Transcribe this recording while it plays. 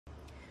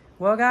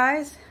Well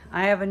guys,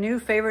 I have a new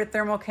favorite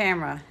thermal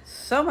camera.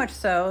 So much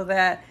so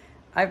that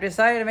I've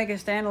decided to make a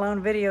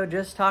standalone video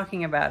just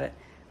talking about it.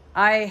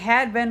 I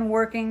had been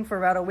working for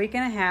about a week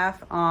and a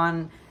half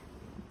on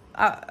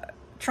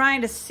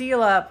trying to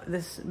seal up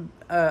this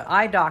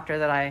eye doctor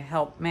that I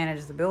help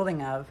manage the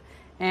building of.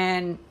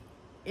 And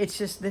it's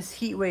just, this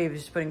heat wave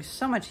is just putting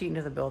so much heat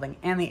into the building,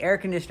 and the air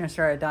conditioner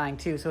started dying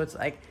too. So it's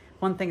like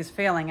one thing is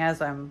failing as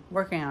I'm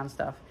working on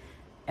stuff.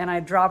 And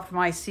I dropped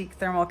my Seek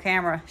thermal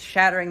camera,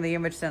 shattering the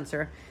image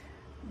sensor.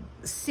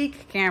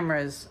 Seek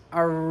cameras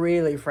are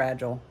really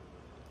fragile.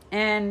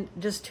 And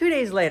just 2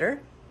 days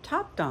later,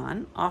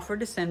 Topdon offered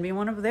to send me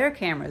one of their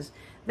cameras.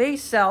 They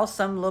sell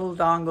some little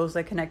dongles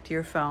that connect to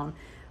your phone.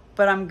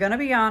 But I'm gonna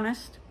be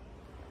honest,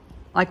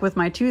 like with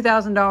my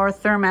 $2,000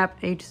 Thermap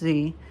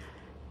HZ,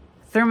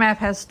 Thermap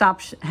has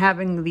stopped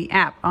having the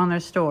app on their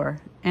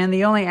store. And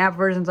the only app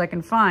versions I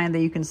can find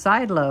that you can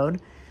sideload,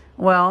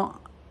 well,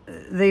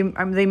 they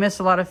miss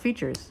a lot of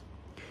features.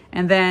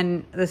 And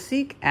then the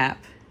Seek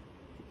app,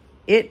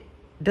 it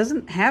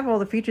doesn't have all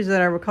the features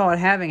that I recall it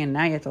having, and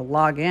now you have to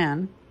log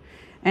in.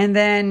 And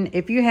then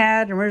if you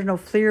had an original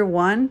FLIR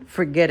 1,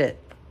 forget it.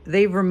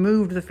 They've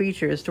removed the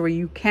features to where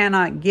you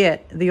cannot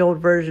get the old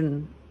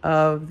version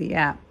of the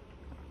app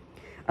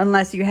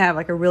unless you have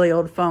like a really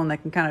old phone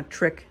that can kind of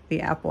trick the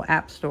Apple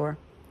App Store.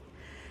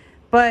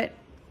 But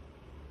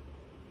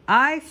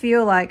I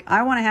feel like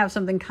I want to have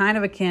something kind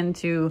of akin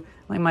to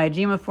like my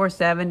Agema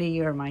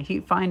 470 or my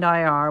Heat Find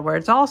IR, where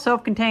it's all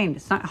self-contained.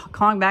 It's not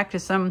calling back to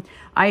some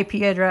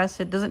IP address.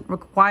 It doesn't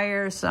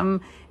require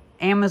some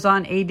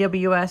Amazon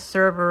AWS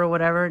server or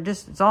whatever.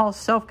 It's all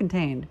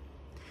self-contained.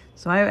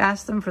 So I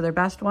asked them for their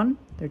best one,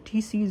 their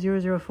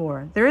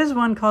TC004. There is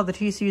one called the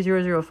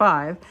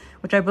TC005,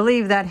 which I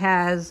believe that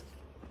has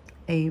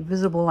a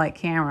visible light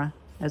camera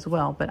as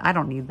well, but I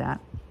don't need that.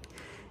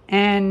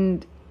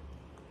 And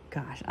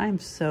gosh, I'm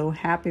so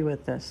happy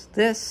with this.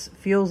 This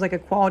feels like a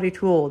quality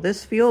tool.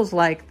 This feels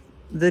like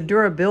the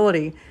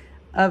durability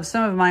of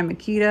some of my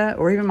Makita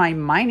or even my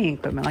mining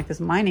equipment, like this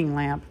mining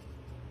lamp.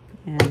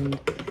 And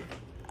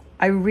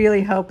I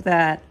really hope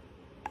that,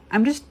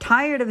 I'm just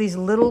tired of these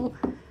little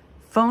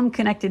phone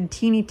connected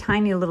teeny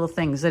tiny little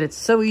things that it's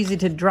so easy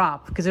to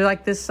drop because they're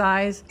like this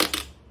size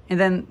and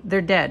then they're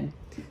dead.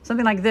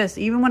 Something like this,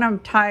 even when I'm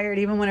tired,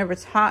 even whenever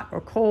it's hot or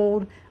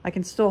cold, I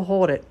can still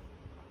hold it.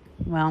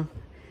 Well,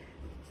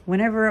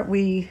 whenever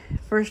we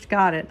first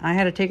got it, I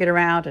had to take it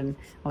around and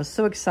I was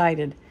so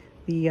excited.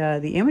 The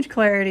image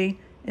clarity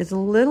is a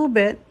little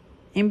bit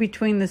in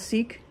between the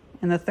Seek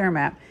and the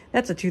Thermap.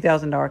 That's a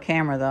 $2,000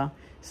 camera though.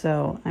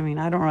 So, I mean,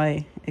 I don't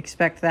really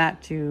expect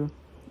that to,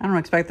 I don't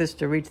expect this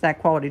to reach that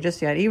quality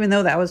just yet, even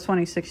though that was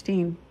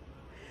 2016.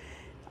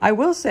 I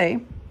will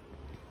say,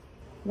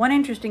 one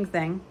interesting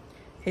thing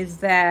is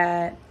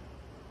that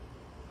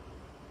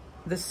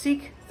the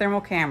Seek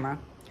thermal camera,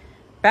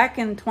 back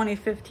in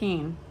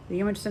 2015, the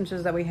image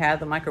sensors that we had,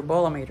 the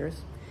microbolometers,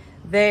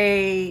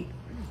 they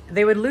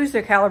would lose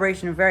their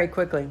calibration very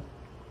quickly.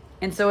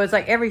 And so it's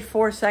like every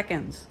 4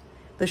 seconds,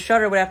 the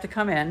shutter would have to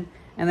come in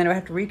and then it would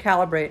have to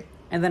recalibrate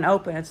and then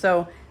open. And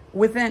so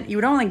you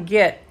would only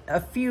get a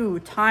few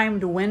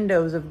timed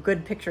windows of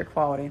good picture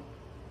quality.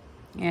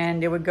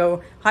 And it would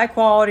go high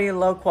quality,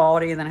 low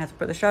quality, and then have to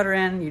put the shutter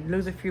in. You'd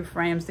lose a few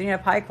frames. Then you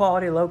have high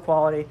quality, low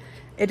quality.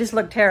 It just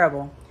looked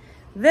terrible.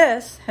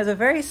 This has a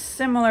very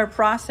similar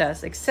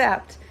process,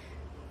 except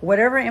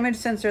whatever image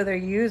sensor they're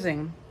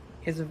using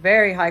is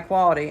very high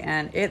quality,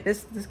 and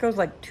this goes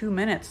like 2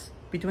 minutes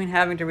between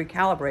having to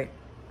recalibrate.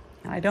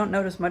 And I don't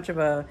notice much of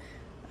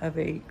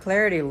a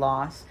clarity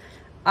loss.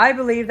 I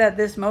believe that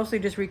this mostly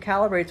just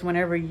recalibrates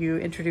whenever you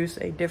introduce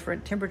a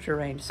different temperature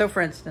range. So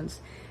for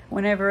instance,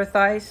 whenever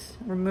Theis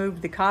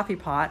removed the coffee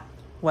pot,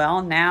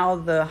 well, now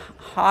the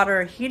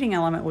hotter heating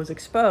element was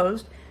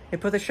exposed. It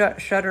put the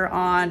shutter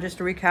on just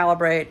to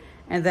recalibrate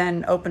and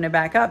then open it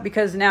back up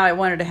because now it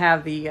wanted to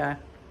have the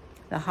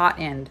hot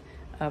end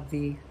of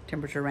the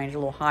temperature range a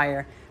little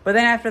higher. But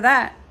then after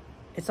that,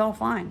 it's all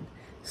fine.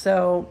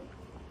 So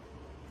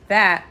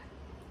that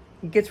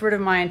gets rid of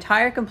my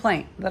entire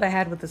complaint that I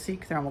had with the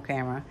Seek thermal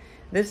camera.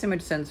 This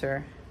image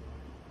sensor,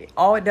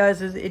 all it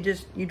does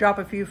is you drop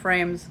a few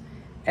frames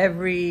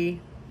every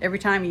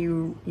time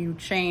you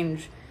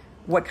change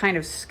what kind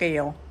of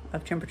scale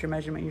of temperature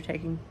measurement you're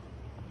taking.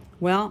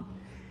 Well,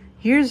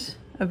 here's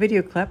a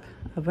video clip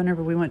of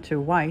whenever we went to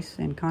Weiss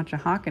in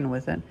Conshohocken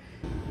with it.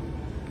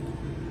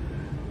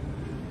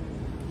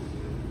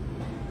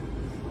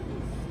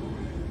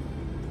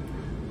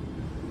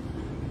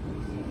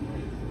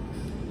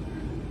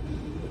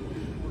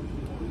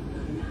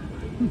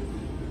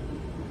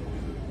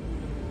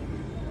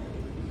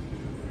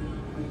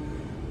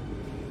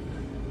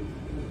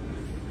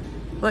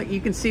 Look,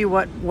 you can see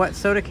what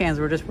soda cans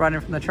were just brought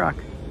in from the truck.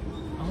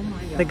 Oh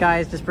my God. The guy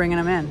is just bringing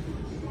them in.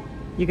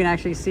 You can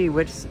actually see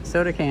which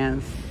soda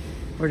cans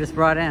were just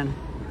brought in.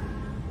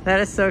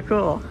 That is so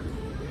cool.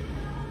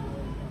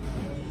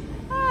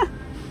 Ah.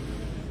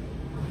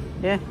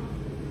 Yeah.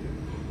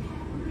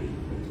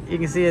 You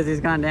can see as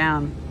he's gone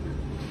down.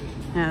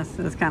 Yes,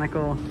 that's kind of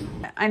cool.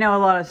 I know a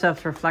lot of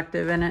stuff's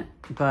reflective in it,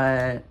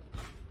 but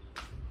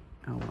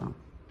oh well.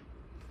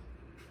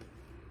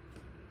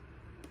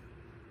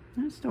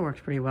 It still works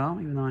pretty well,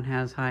 even though it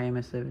has high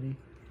emissivity.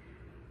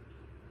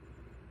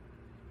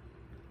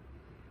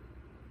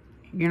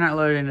 You're not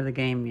loaded into the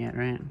game yet,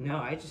 right? No,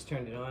 I just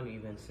turned it on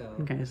even, so...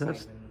 Okay, so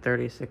that's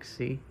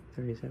 36C,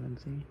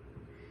 37C.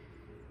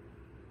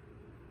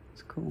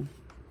 It's cool.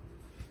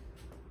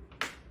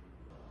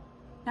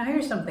 Now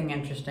here's something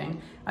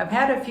interesting. I've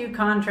had a few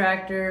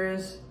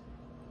contractors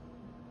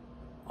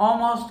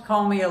almost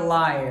call me a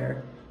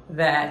liar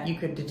that you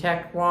could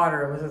detect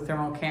water with a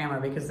thermal camera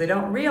because they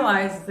don't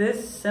realize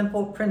this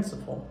simple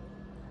principle.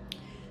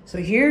 So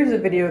here's a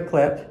video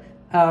clip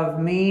of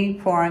me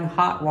pouring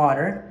hot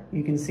water.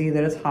 You can see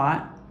that it's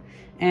hot.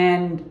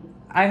 And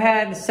I've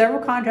had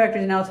several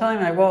contractors now telling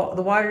me, like, well,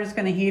 the water is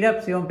going to heat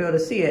up so you won't be able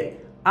to see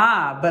it.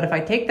 But if I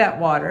take that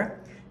water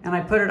and I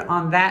put it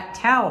on that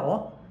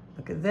towel,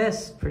 look at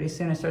this, pretty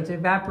soon it starts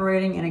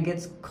evaporating and it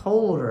gets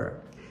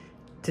colder.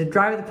 To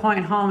drive the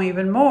point home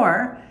even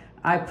more,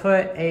 I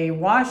put a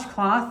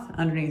washcloth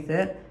underneath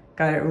it,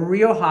 got it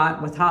real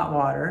hot with hot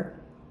water,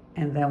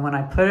 and then when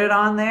I put it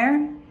on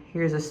there,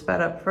 here's a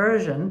sped up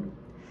version,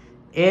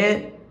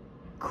 it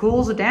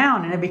cools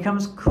down and it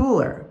becomes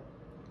cooler.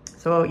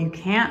 So you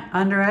can't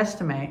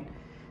underestimate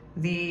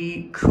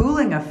the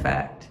cooling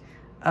effect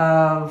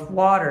of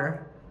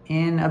water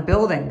in a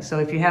building. So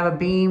if you have a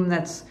beam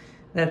that's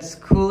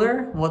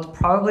cooler, well, it's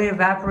probably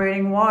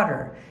evaporating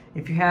water.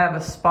 If you have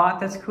a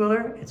spot that's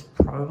cooler, it's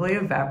probably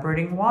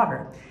evaporating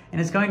water. And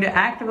it's going to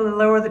actively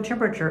lower the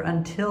temperature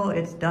until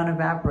it's done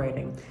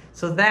evaporating.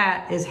 So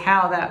that is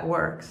how that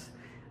works.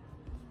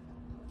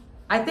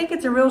 I think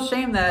it's a real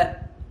shame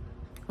that,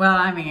 well,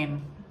 I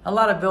mean, a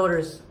lot of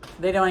builders,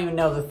 they don't even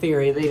know the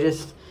theory. They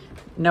just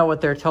know what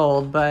they're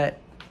told. But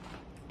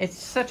it's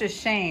such a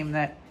shame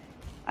that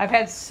I've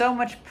had so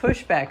much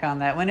pushback on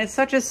that when it's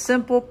such a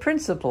simple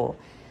principle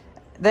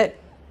that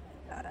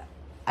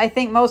I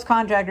think most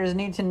contractors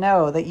need to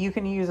know that you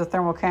can use a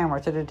thermal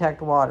camera to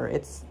detect water.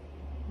 It's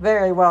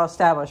very well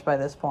established by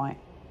this point.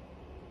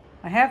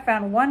 I have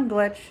found one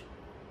glitch,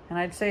 and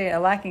I'd say a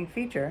lacking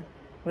feature,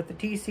 with the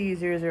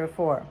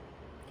TC004.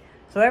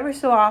 So every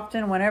so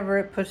often, whenever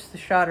it puts the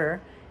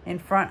shutter in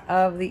front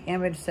of the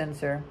image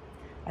sensor,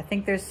 I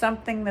think there's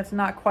something that's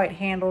not quite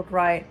handled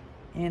right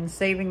in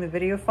saving the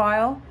video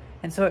file,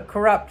 and so it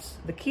corrupts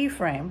the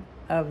keyframe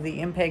of the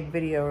MPEG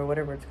video or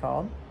whatever it's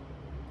called.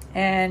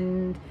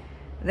 And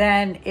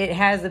then it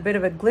has a bit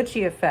of a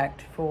glitchy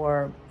effect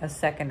for a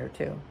second or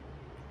two.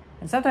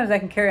 And sometimes that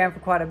can carry on for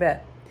quite a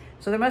bit.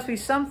 So there must be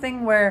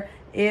something where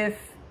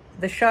if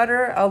the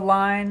shutter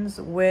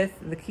aligns with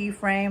the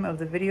keyframe of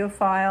the video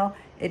file,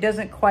 it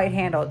doesn't quite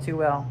handle it too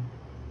well.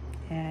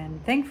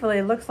 And thankfully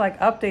it looks like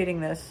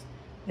updating this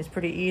is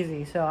pretty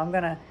easy. So I'm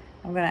gonna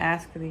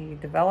ask the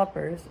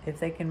developers if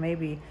they can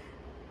maybe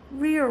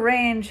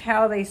rearrange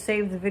how they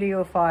save the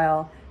video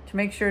file to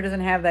make sure it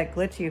doesn't have that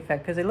glitchy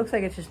effect, because it looks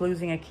like it's just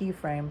losing a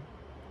keyframe.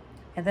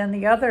 And then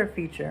the other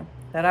feature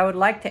that I would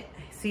like to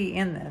see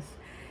in this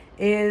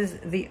is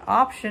the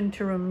option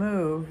to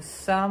remove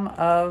some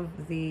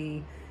of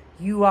the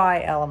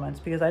UI elements,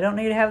 because I don't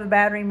need to have the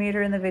battery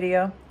meter in the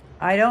video.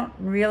 I don't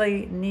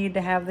really need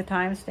to have the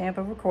timestamp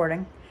of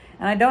recording,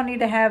 and I don't need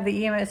to have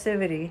the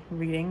emissivity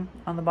reading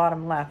on the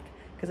bottom left,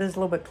 because it's a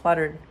little bit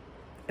cluttered.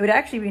 It would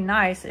actually be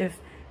nice if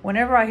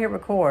whenever I hit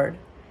record,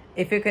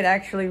 if it could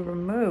actually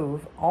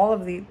remove all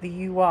of the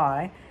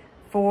UI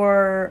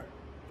for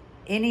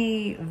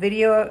any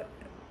video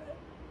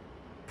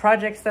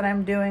projects that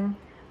I'm doing.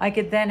 I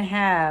could then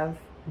have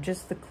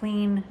just the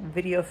clean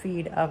video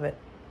feed of it.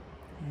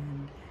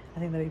 And I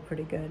think that'd be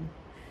pretty good.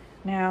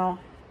 Now,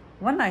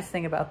 one nice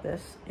thing about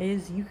this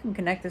is you can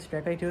connect this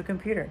directly to a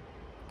computer.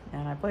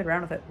 And I played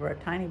around with it for a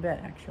tiny bit,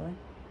 actually.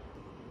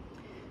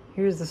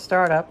 Here's the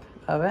startup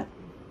of it.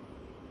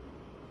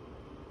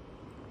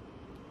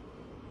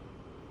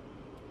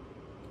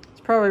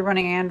 Probably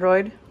running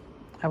Android.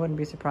 I wouldn't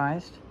be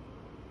surprised.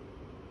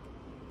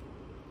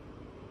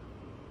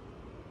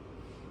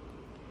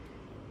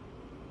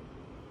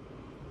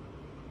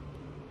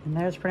 And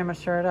there's pretty much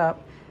started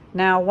up.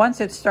 Now,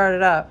 once it's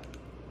started up,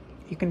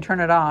 you can turn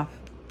it off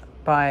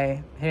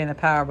by hitting the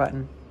power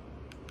button.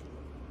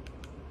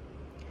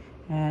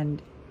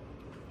 And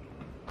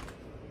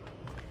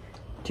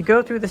to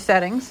go through the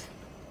settings,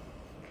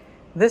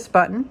 this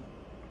button,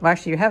 well,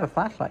 actually you have a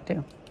flashlight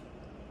too.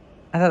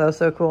 I thought that was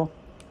so cool.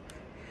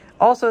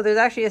 Also, there's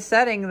actually a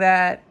setting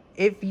that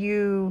if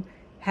you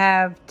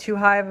have too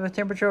high of a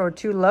temperature or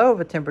too low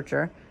of a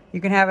temperature, you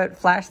can have it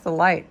flash the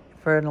light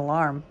for an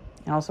alarm.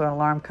 And also an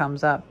alarm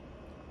comes up.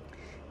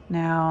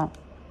 Now,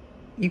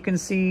 you can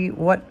see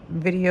what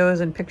videos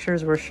and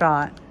pictures were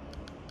shot.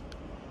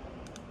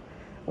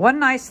 One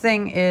nice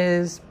thing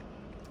is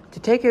to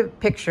take a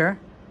picture,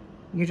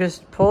 you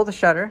just pull the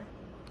shutter.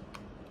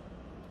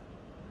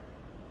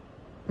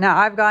 Now,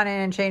 I've gone in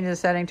and changed the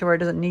setting to where it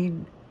doesn't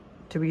need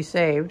to be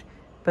saved.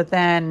 But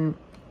then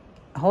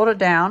hold it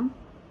down,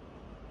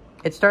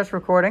 it starts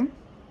recording,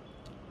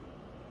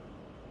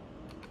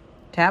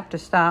 tap to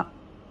stop,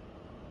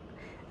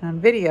 On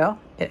video,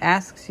 it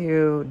asks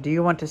you, do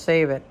you want to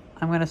save it?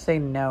 I'm going to say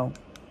no.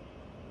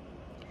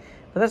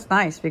 But that's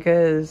nice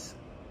because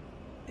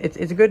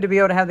it's good to be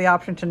able to have the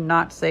option to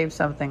not save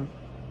something.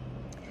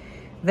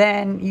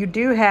 Then you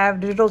do have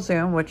digital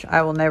zoom, which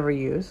I will never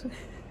use.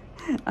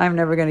 I'm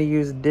never going to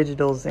use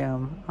digital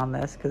zoom on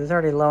this because it's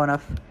already low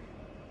enough.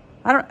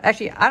 I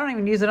don't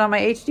even use it on my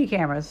HD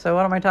cameras, so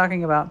what am I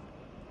talking about?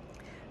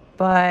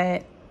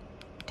 But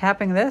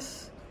tapping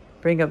this,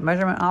 bring up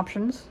measurement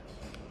options.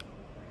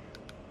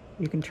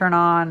 You can turn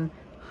on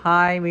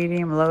high,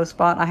 medium, low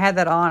spot. I had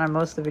that on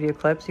most of the video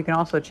clips. You can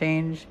also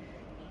change,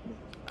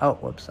 oh,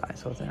 whoops,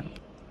 isotherm.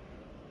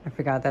 I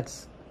forgot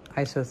that's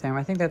isotherm.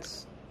 I think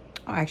that's,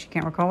 oh, I actually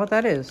can't recall what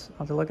that is. I'll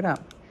have to look it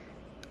up.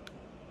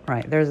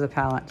 Right, there's the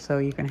palette. So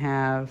you can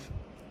have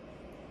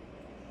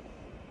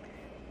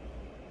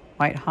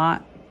white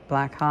hot,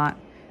 black hot,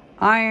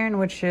 iron,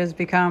 which has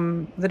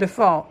become the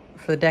default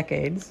for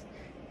decades,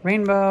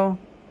 rainbow,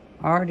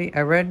 already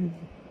a red,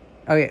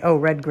 oh yeah, oh,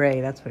 red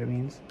gray, that's what it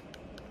means.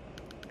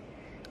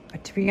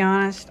 But to be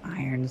honest,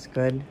 iron's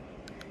good.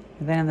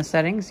 And then in the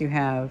settings, you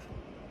have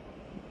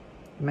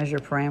measure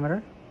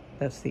parameter.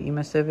 That's the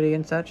emissivity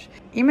and such.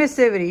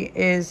 Emissivity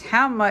is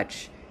how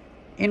much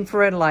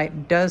infrared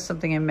light does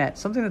something emit.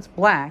 Something that's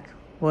black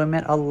will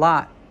emit a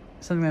lot.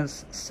 Something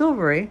that's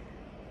silvery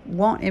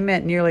won't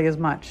emit nearly as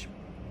much.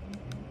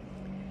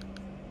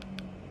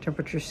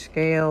 Temperature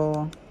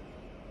scale,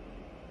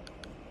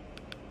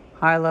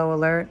 high-low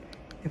alert.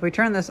 If we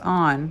turn this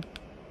on,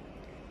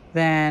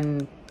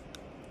 then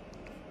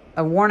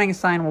a warning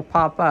sign will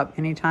pop up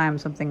anytime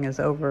something is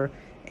over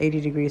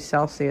 80 degrees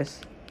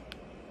Celsius.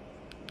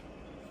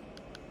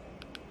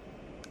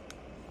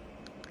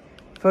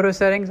 Photo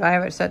settings, I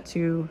have it set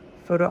to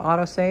photo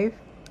autosave.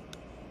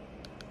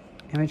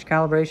 Image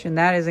calibration,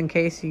 that is in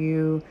case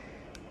you,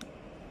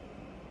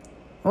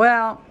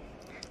 well,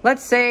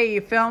 let's say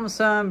you film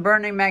some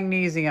burning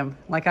magnesium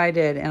like I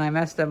did and I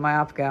messed up my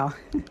OpGal.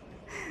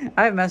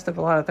 I've messed up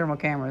a lot of thermal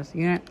cameras.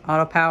 Unit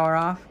auto power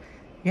off.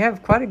 You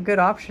have quite a good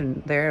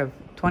option there of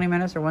 20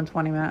 minutes or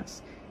 120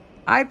 minutes.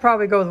 I'd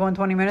probably go with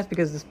 120 minutes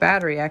because this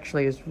battery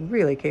actually is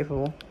really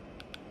capable.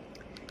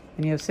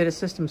 And you have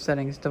system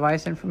settings,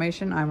 device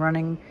information. I'm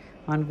running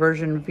on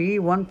version V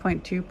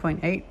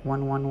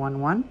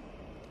 1.2.8.1111.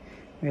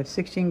 We have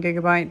 16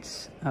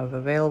 gigabytes of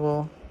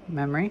available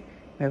memory.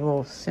 We have a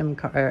little SIM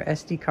card or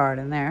SD card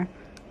in there.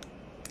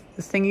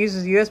 This thing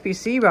uses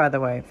USB-C, by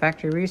the way.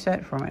 Factory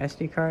reset, format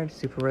SD card,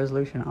 super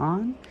resolution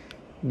on,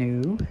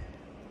 new,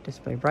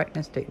 display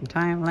brightness, date and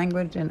time,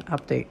 language, and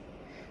update.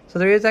 So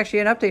there is actually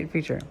an update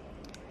feature.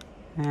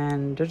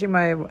 And judging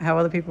by how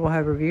other people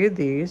have reviewed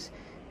these,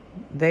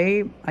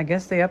 I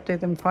guess they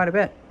update them quite a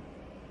bit.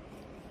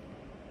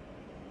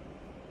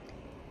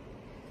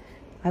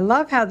 I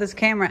love how this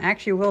camera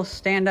actually will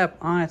stand up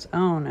on its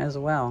own as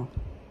well.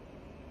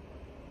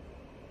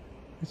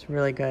 It's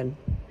really good.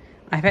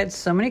 I've had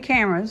so many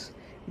cameras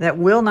that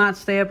will not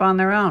stay up on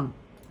their own.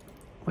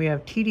 We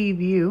have TD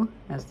View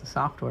as the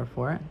software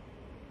for it.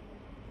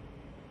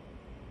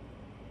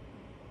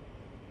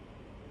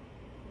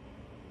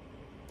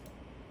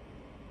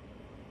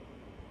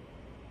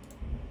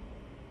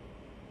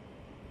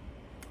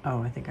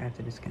 Oh, I think I have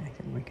to disconnect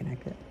it and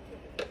reconnect it.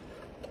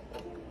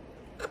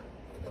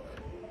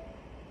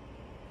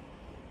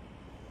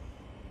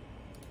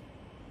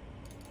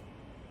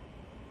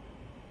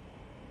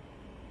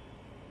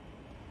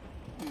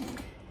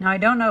 Now, I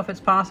don't know if it's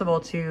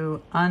possible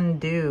to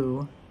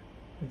undo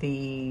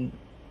the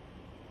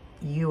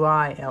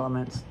UI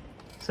elements.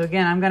 So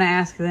again, I'm going to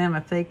ask them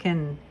if they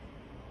can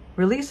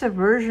release a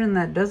version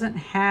that doesn't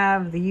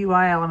have the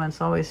UI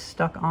elements always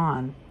stuck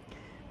on.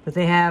 But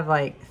they have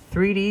like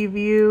 3D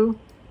view.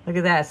 Look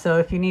at that. So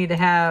if you need to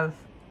have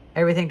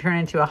everything turn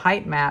into a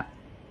height map,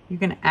 you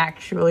can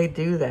actually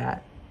do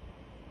that.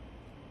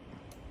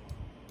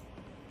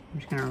 I'm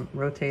just going to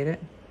rotate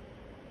it.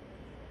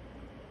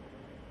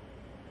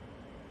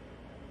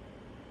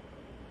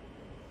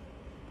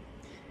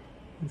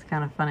 It's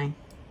kind of funny.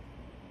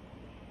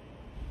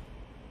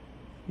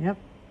 Yep.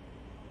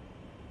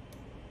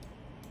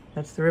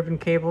 That's the ribbon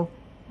cable,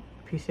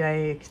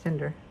 PCIe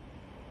extender.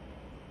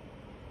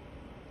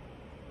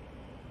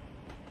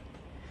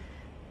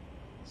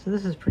 So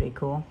this is pretty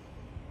cool.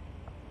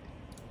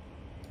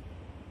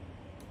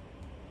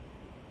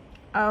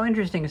 Oh,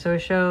 interesting. So it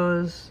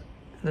shows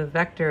the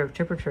vector of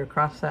temperature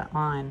across that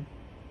line.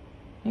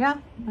 Yeah,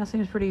 that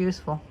seems pretty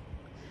useful.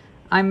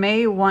 I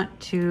may want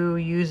to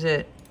use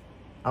it.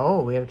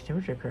 Oh, we have a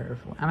temperature curve.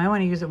 I might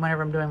want to use it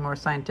whenever I'm doing more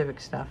scientific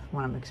stuff,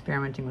 when I'm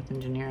experimenting with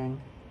engineering.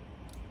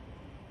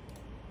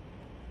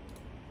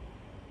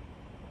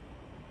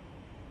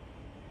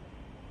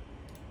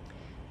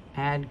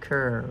 Add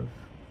curve.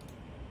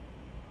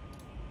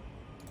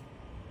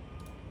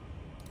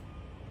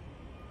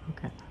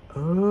 Okay.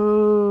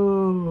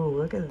 Oh,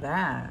 look at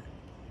that.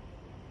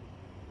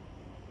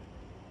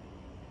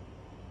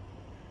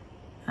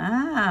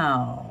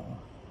 Oh.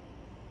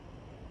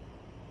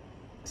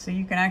 So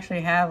you can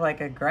actually have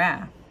like a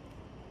graph.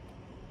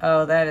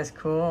 Oh, that is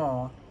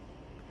cool.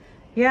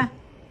 Yeah,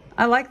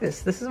 I like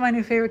this. This is my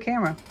new favorite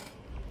camera.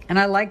 And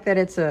I like that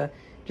it's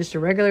just a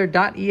regular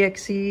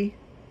 .exe.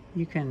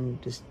 You can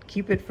just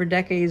keep it for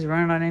decades,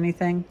 run it on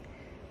anything.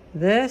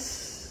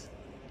 This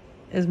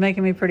is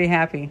making me pretty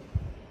happy.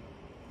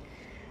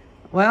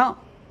 Well,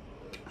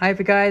 I hope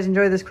you guys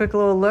enjoyed this quick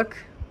little look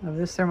of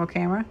this thermal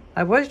camera.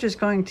 I was just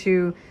going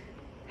to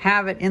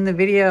have it in the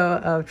video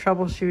of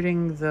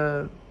troubleshooting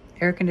the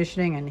air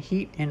conditioning and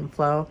heat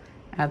inflow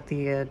at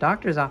the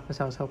doctor's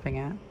office I was hoping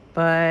at.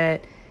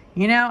 But,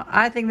 you know,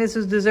 I think this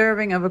is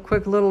deserving of a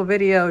quick little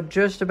video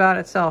just about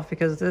itself,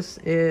 because this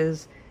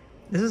is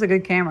a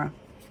good camera.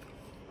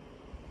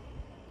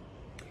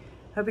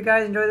 Hope you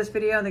guys enjoyed this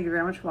video. Thank you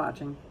very much for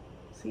watching.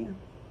 See ya.